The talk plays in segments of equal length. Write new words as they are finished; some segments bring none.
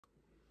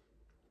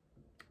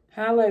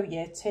Hello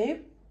Year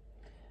 2,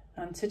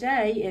 and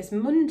today is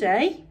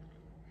Monday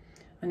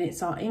and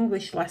it's our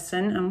English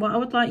lesson, and what I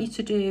would like you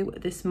to do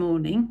this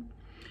morning,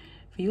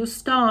 for your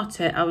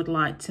starter, I would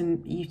like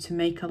you to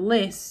make a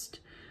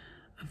list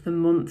of the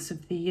months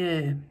of the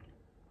year.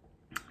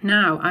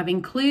 Now I've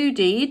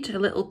included a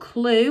little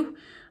clue.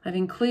 I've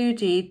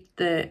included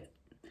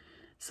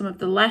some of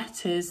the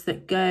letters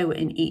that go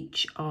in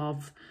each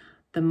of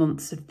the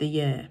months of the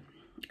year,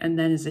 and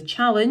then as a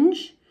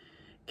challenge,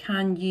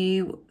 can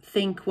you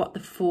think what the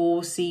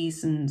 4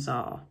 seasons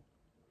are?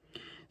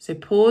 So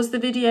pause the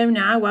video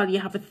now while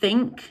you have a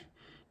think.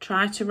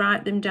 Try to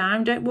write them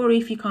down. Don't worry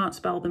if you can't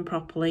spell them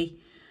properly.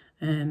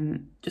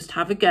 Just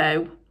have a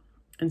go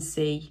and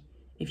see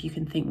if you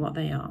can think what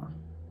they are.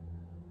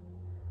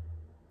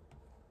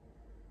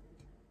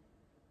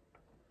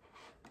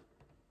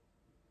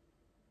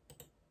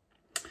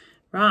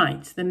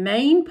 Right, the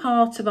main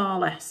part of our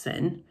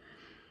lesson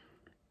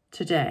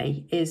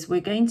today is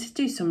we're going to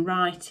do some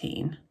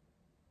writing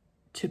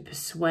to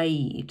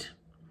persuade.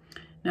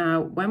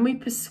 Now, when we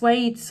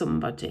persuade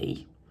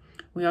somebody,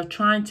 we are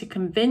trying to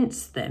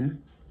convince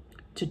them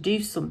to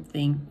do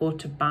something or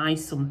to buy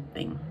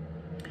something.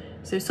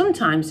 So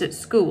sometimes at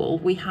school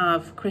we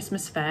have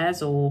Christmas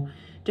fairs or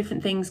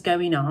different things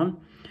going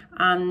on,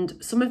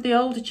 and some of the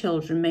older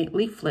children make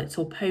leaflets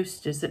or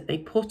posters that they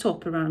put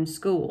up around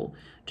school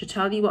to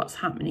tell you what's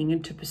happening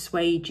and to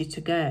persuade you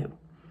to go.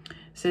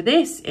 So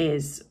this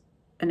is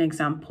an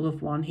example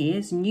of one here.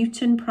 It's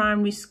Newton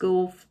Primary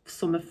School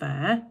Summer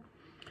Fair,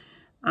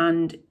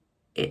 and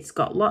it's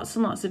got lots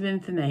and lots of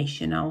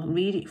information. I'll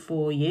read it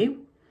for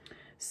you.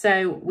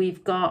 So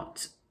we've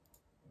got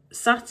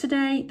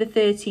Saturday the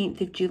 13th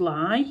of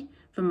July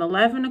from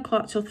 11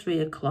 o'clock till 3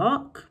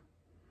 o'clock.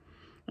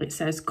 It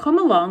says, come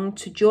along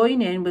to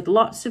join in with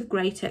lots of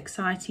great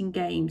exciting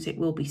games. It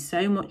will be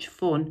so much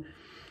fun.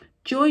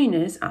 Join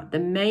us at the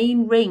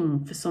main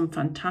ring for some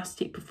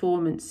fantastic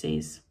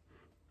performances.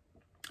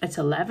 At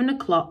 11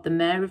 o'clock, the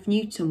Mayor of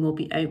Newton will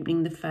be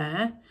opening the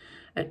fair.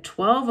 At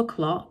 12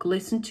 o'clock,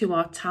 listen to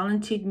our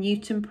talented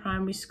Newton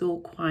Primary School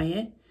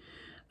choir.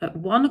 At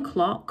 1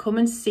 o'clock, come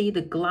and see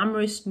the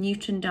glamorous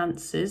Newton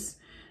dancers.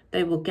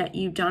 They will get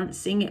you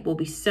dancing. It will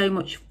be so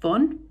much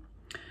fun.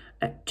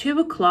 At 2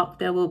 o'clock,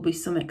 there will be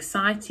some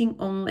exciting,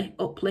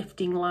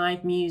 uplifting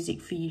live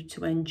music for you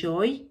to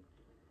enjoy.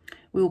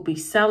 We'll be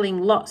selling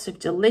lots of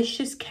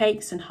delicious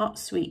cakes and hot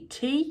sweet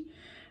tea.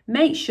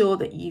 Make sure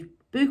that you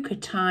book a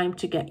time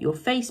to get your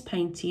face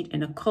painted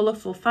in a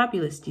colourful,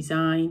 fabulous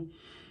design.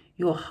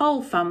 Your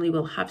whole family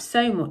will have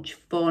so much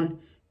fun.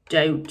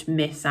 Don't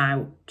miss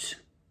out.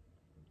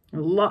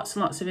 Lots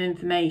and lots of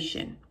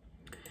information.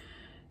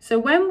 So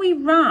when we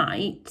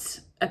write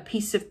a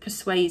piece of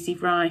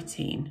persuasive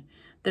writing,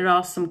 there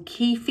are some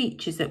key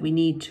features that we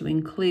need to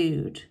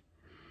include.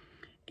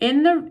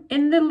 In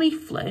the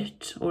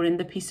leaflet or in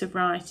the piece of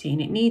writing,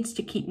 it needs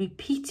to keep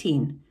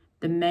repeating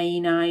the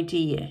main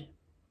idea.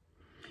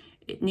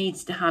 It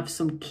needs to have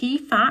some key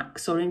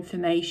facts or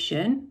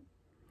information,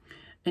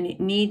 and it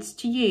needs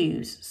to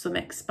use some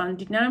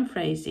expanded noun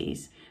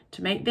phrases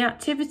to make the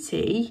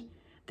activity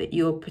that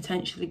you're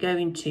potentially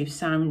going to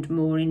sound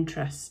more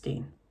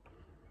interesting.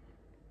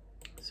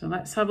 So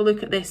let's have a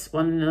look at this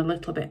one in a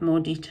little bit more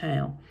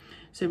detail.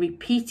 So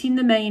repeating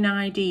the main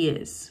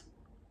ideas.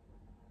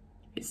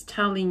 It's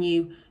telling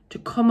you to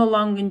come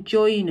along and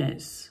join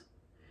us.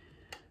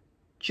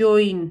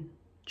 Join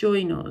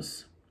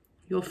us.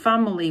 Your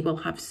family will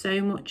have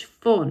so much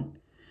fun.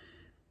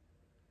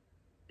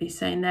 They're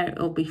saying there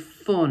it'll be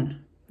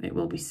fun. It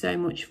will be so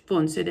much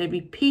fun. So they're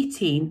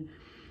repeating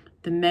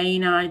the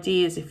main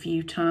ideas a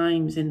few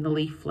times in the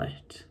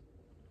leaflet.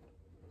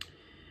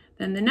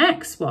 Then the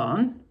next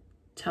one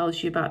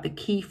tells you about the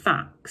key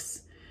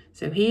facts.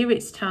 So here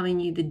it's telling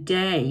you the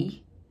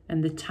day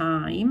and the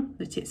time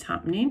that it's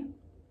happening.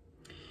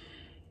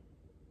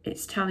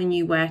 It's telling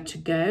you where to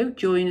go.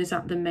 Join us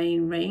at the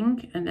main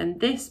ring. And then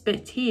this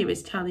bit here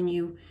is telling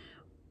you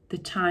the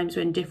times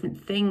when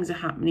different things are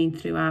happening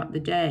throughout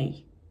the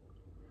day.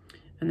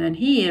 And then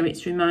here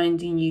it's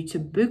reminding you to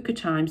book a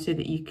time so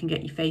that you can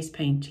get your face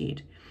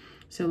painted.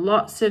 So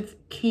lots of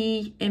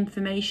key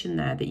information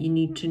there that you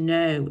need to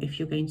know if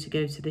you're going to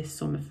go to this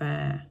summer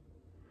fair.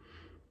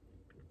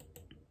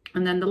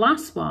 And then the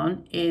last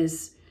one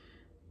is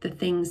the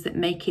things that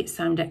make it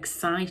sound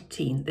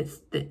exciting,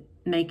 that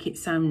make it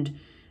sound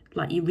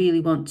like you really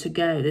want to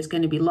go. There's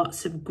going to be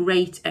lots of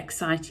great,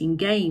 exciting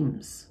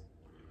games.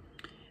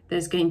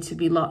 There's going to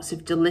be lots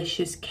of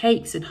delicious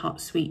cakes and hot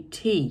sweet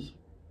tea.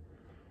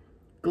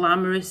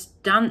 Glamorous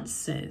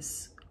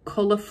dances,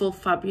 colourful,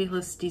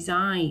 fabulous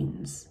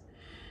designs.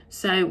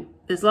 So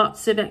there's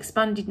lots of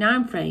expanded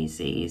noun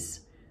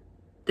phrases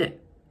that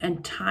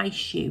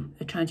entice you,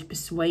 are trying to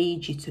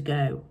persuade you to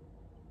go.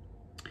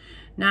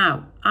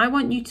 Now, I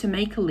want you to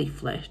make a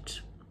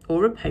leaflet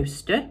or a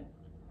poster.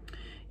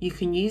 You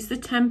can use the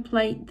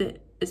template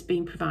that has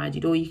been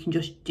provided, or you can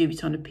just do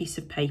it on a piece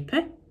of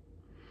paper.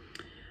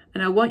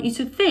 And I want you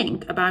to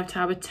think about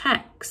our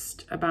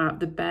text about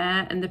the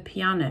bear and the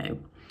piano.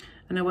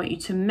 And I want you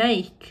to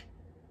make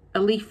a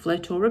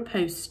leaflet or a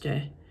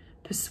poster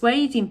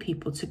persuading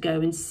people to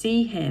go and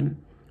see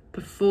him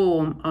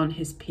perform on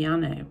his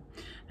piano.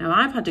 Now,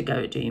 I've had a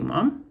go at doing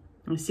one.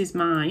 This is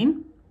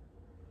mine.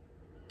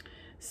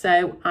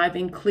 So I've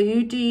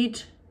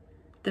included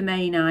the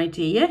main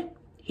idea.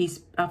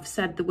 I've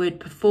said the word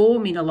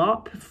performing a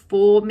lot,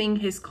 performing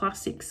his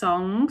classic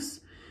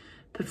songs,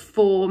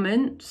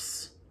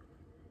 performance,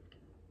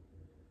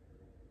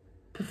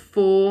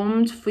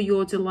 performed for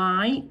your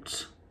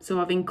delight. So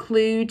I've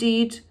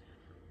included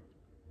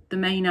the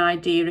main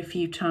idea a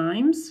few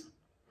times.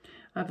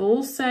 I've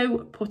also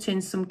put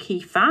in some key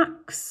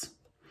facts.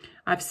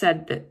 I've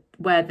said that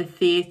where the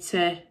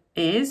theatre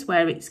is,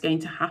 where it's going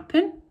to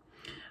happen.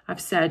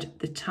 I've said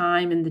the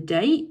time and the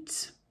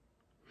date.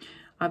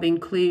 I've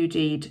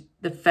included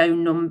the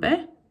phone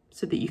number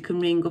so that you can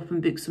ring up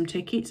and book some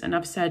tickets. And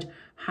I've said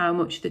how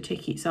much the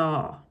tickets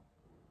are.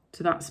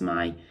 So that's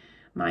my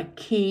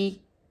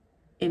key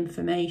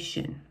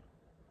information.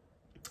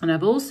 And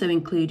I've also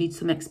included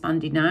some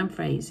expanded noun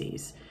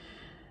phrases.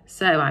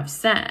 So I've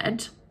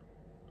said,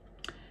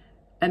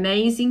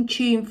 amazing,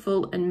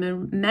 tuneful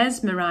and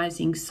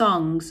mesmerising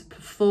songs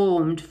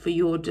performed for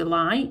your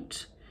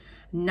delight.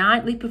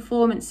 Nightly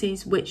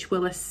performances which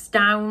will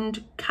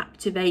astound,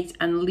 captivate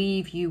and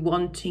leave you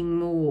wanting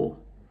more.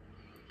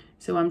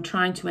 So I'm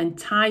trying to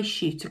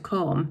entice you to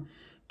come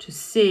to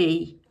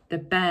see the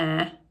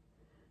bear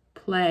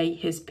play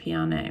his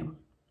piano.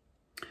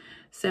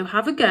 So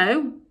have a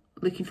go.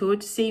 Looking forward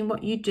to seeing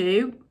what you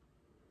do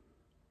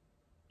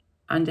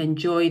and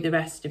enjoy the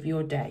rest of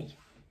your day.